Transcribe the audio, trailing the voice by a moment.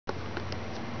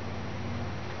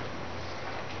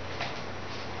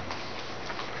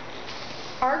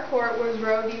Our court was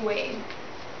Roe v. Wade.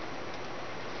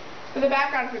 For the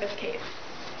background for this case,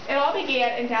 it all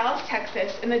began in Dallas,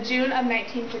 Texas in the June of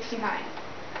 1969.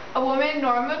 A woman,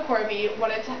 Norma McCorvey,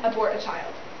 wanted to abort a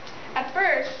child. At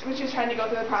first, when she was trying to go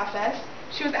through the process,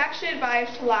 she was actually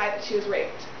advised to lie that she was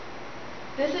raped.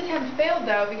 This attempt failed,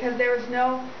 though, because there was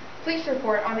no police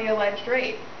report on the alleged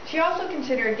rape. She also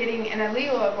considered getting an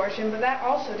illegal abortion, but that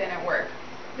also didn't work.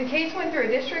 The case went through a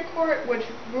district court, which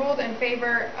ruled in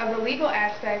favor of the legal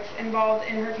aspects involved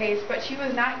in her case, but she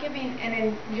was not giving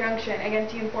an injunction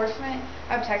against the enforcement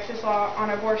of Texas law on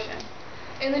abortion.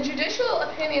 In the judicial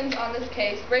opinions on this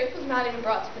case, rape was not even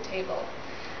brought to the table.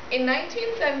 In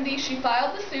 1970, she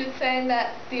filed the suit saying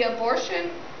that the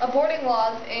aborting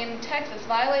laws in Texas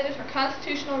violated her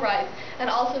constitutional rights and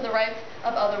also the rights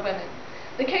of other women.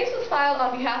 The case was filed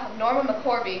on behalf of Norma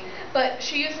McCorvey, but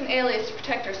she used an alias to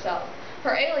protect herself.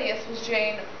 Her alias was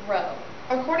Jane Roe.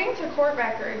 According to court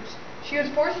records, she was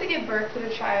forced to give birth to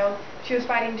the child she was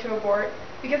fighting to abort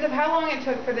because of how long it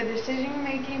took for the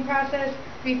decision-making process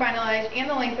to be finalized and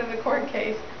the length of the court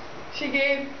case. She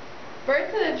gave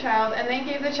birth to the child and then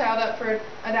gave the child up for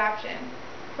adoption.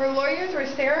 Her lawyers were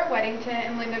Sarah Weddington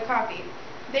and Linda Coffey.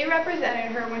 They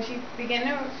represented her when she began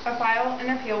to file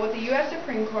an appeal with the U.S.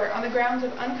 Supreme Court on the grounds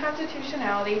of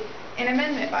unconstitutionality and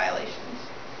amendment violations.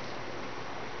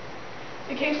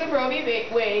 The case of Roe v.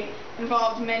 Wade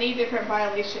involved many different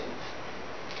violations.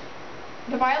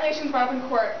 The violations brought up in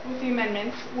court with the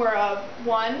amendments were of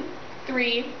 1,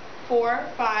 3, 4,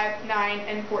 5, 9,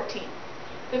 and 14.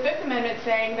 The Fifth Amendment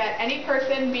saying that any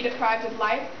person be deprived of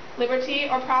life, liberty,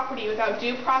 or property without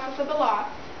due process of the law,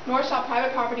 nor shall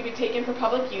private property be taken for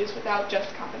public use without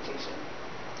just compensation.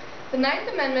 The Ninth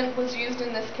Amendment was used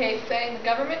in this case, saying the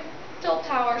governmental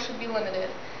power should be limited.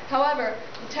 However,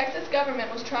 the Texas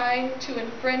government was trying to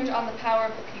infringe on the power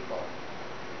of the people.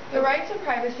 The right to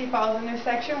privacy falls under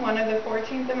Section 1 of the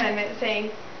 14th Amendment,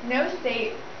 saying, no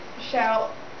state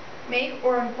shall make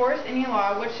or enforce any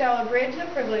law which shall abridge the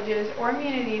privileges or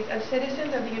immunities of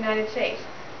citizens of the United States,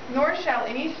 nor shall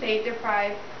any state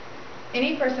deprive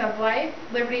any person of life,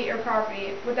 liberty, or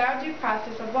property without due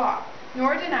process of law,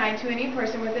 nor deny to any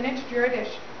person within its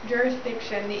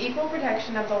jurisdiction the equal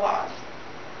protection of the laws.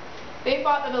 They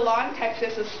thought that the law in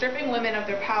Texas was stripping women of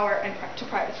their power and to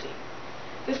privacy.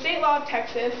 The state law of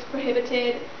Texas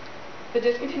prohibited the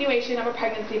discontinuation of a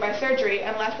pregnancy by surgery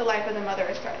unless the life of the mother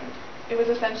is threatened. It was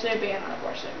essentially a ban on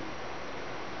abortion.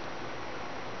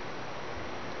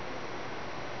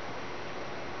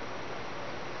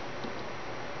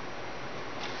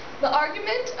 The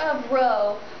argument of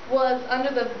Roe was under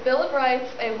the Bill of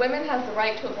Rights, a woman has the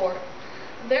right to abort.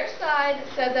 Their side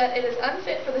said that it is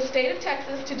unfit for the state of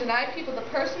Texas to deny people the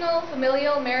personal,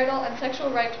 familial, marital, and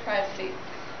sexual right to privacy.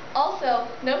 Also,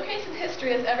 no case in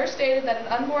history has ever stated that an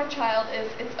unborn child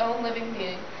is its own living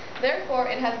being. Therefore,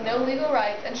 it has no legal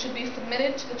rights and should be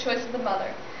submitted to the choice of the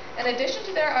mother. In addition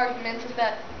to their arguments is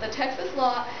that the Texas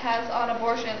law has on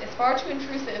abortion is far too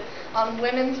intrusive on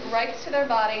women's rights to their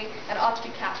body and ought to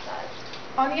be capsized.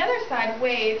 On the other side,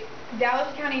 Wade,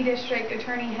 Dallas County District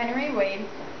Attorney Henry Wade,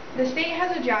 the state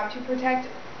has a job to protect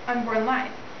unborn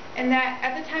life, and that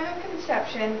at the time of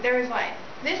conception there is life.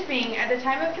 This being, at the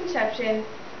time of conception,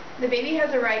 the baby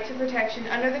has a right to protection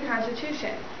under the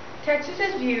Constitution.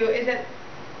 Texas's view is that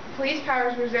police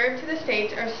powers reserved to the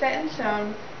states are set in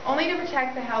stone only to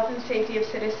protect the health and safety of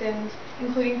citizens,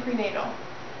 including prenatal.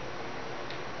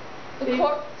 The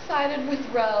court sided with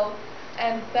Roe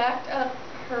and backed up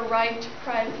her right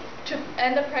to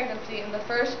end a pregnancy in the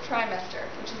first trimester,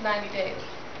 which is 90 days.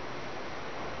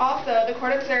 Also, the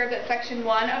court observed that Section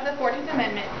 1 of the 14th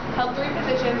Amendment held three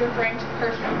positions referring to the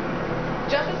person.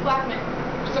 Justice Blackmun,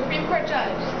 Supreme Court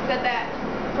judge, said that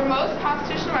for most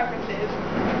constitutional references,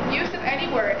 use of any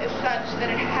word is such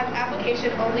that it has application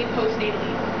only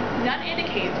postnatally. None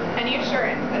indicates any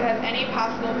assurance that it has any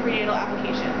possible prenatal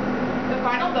application. The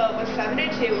final vote was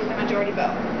 7-2 with a majority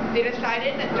vote. They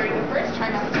decided that during the first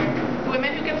trimester, the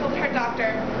woman who consulted her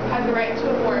doctor has the right to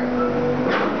abort.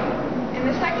 In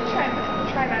the second trimester,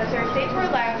 states were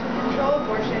allowed to control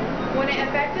abortion when it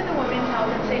affected the woman's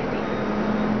health and safety.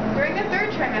 During the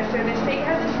third trimester, the state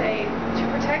has a say to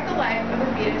protect the life of the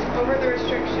fetus over the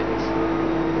restrictions.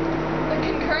 The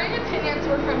concurring opinions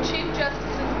were from Chief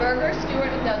Justices Burger,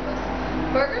 Stewart, and Douglas.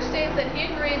 Burger states that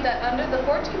he agreed that under the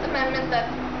 14th Amendment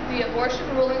that the abortion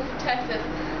rulings of Texas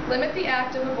limit the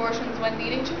act of abortions when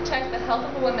needing to protect the health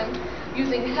of a woman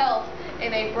using health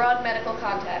in a broad medical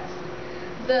context.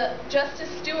 Justice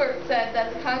Stewart said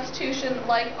that the Constitution,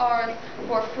 like ours,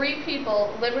 for free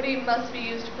people, liberty must be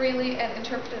used freely and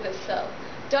interpreted as so.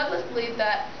 Douglas believed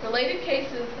that related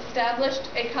cases established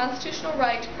a constitutional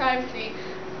right to privacy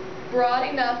broad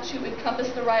enough to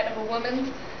encompass the right of a woman's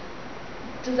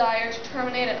desire to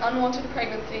terminate an unwanted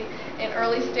pregnancy in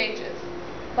early stages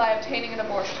by obtaining an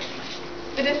abortion.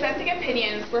 The dissenting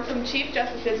opinions were from Chief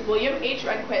Justices William H.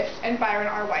 Rehnquist and Byron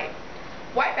R. White.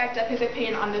 White backed up his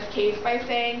opinion on this case by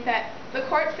saying that the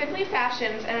court simply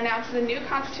fashions and announces a new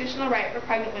constitutional right for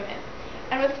pregnant women,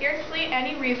 and with scarcely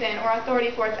any reason or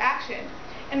authority for its action,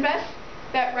 and thus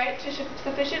that right to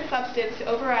sufficient substance to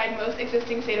override most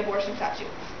existing state abortion statutes.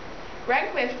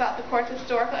 Rehnquist thought the court's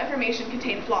historical information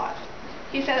contained flaws.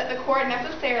 He said that the court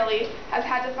necessarily has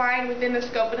had to find within the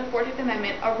scope of the 14th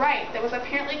Amendment a right that was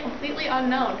apparently completely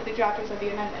unknown to the drafters of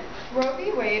the amendment. Roe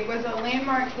v. Wade was a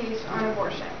landmark case on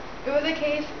abortion. It was a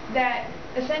case that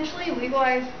essentially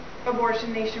legalized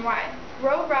abortion nationwide.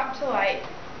 Roe brought to light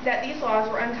that these laws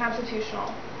were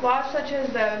unconstitutional. Laws such as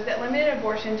those that limited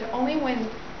abortion to only when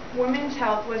women's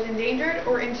health was endangered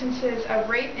or instances of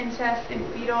rape, incest, and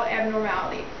fetal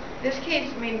abnormality. This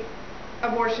case made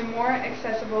abortion more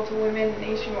accessible to women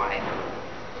nationwide.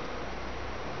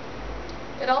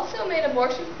 It also made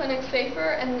abortion clinics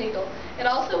safer and legal. It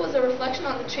also was a reflection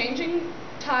on the changing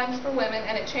times for women,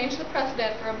 and it changed the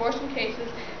precedent for abortion cases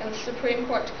in the Supreme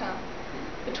Court to come.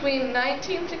 Between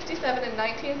 1967 and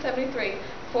 1973,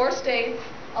 4 states,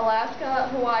 Alaska,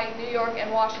 Hawaii, New York,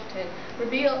 and Washington,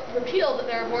 repealed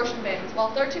their abortion bans,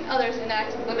 while 13 others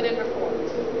enacted limited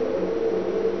reforms.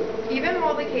 Even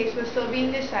while the case was still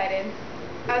being decided,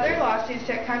 other lawsuits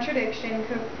that contradiction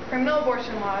criminal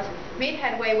abortion laws made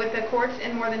headway with the courts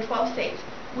in more than 12 states.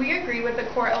 We agree with the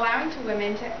court allowing to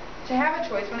women to have a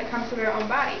choice when it comes to their own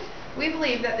bodies. We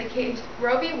believe that the case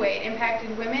Roe v. Wade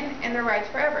impacted women and their rights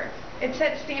forever. It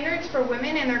set standards for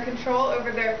women and their control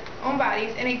over their own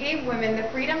bodies, and it gave women the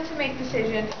freedom to make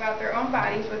decisions about their own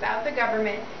bodies without the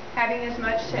government having as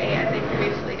much say as they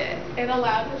previously did. It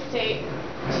allowed the state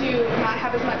to not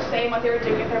have as much say in what they were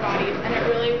doing with their bodies, and it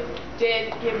really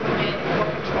did give women more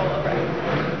control over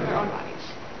their own bodies.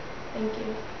 Thank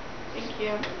you. Thank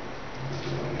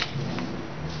you.